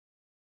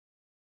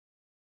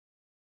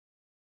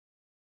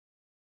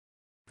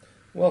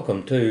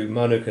Welcome to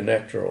Manuka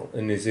Natural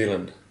in New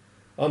Zealand.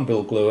 I'm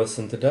Bill Lewis,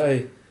 and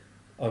today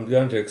I'm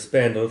going to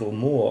expand a little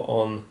more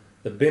on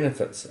the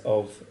benefits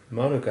of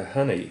Manuka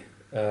honey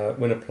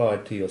when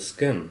applied to your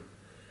skin.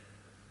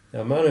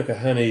 Now,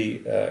 Manuka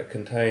honey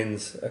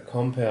contains a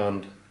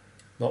compound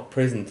not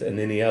present in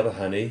any other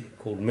honey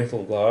called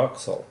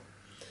methylglyoxal,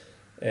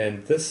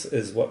 and this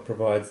is what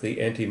provides the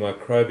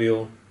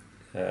antimicrobial,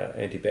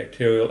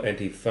 antibacterial,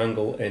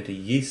 antifungal,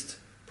 anti-yeast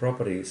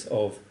properties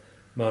of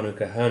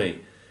Manuka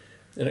honey.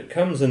 And it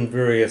comes in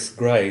various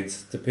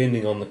grades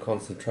depending on the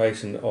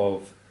concentration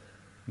of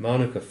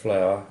Manuka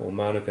flower or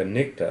Manuka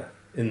nectar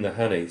in the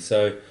honey.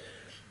 So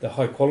the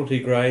high quality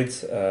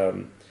grades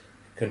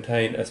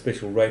contain a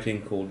special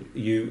rating called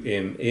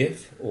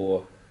UMF,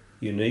 or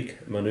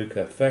Unique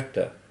Manuka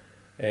Factor,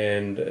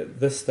 and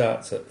this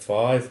starts at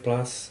 5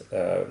 plus.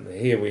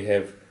 Here we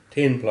have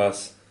 10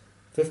 plus,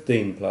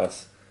 15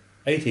 plus,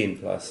 18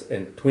 plus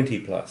and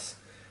 20 plus,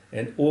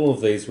 and all of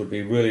these would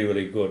be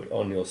really good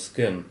on your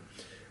skin,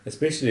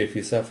 especially if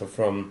you suffer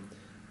from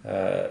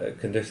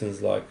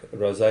conditions like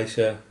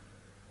rosacea,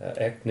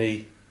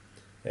 acne,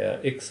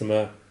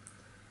 eczema,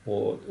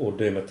 or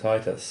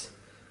dermatitis.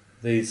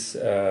 These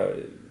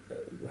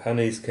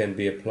honeys can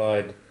be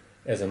applied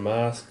as a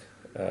mask.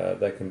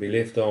 They can be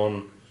left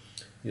on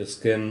your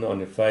skin, on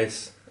your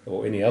face,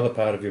 or any other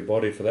part of your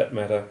body for that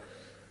matter,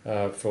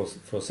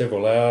 for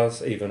several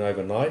hours, even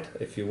overnight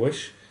if you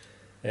wish,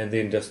 and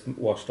then just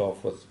washed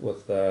off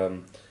with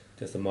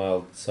just a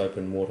mild soap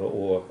and water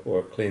or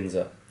a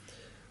cleanser.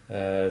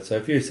 So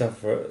if you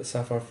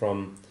suffer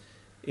from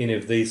any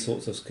of these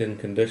sorts of skin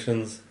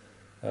conditions,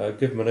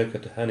 give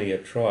Manuka honey a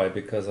try,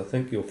 because I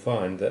think you'll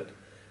find that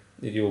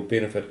you'll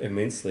benefit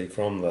immensely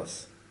from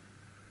this.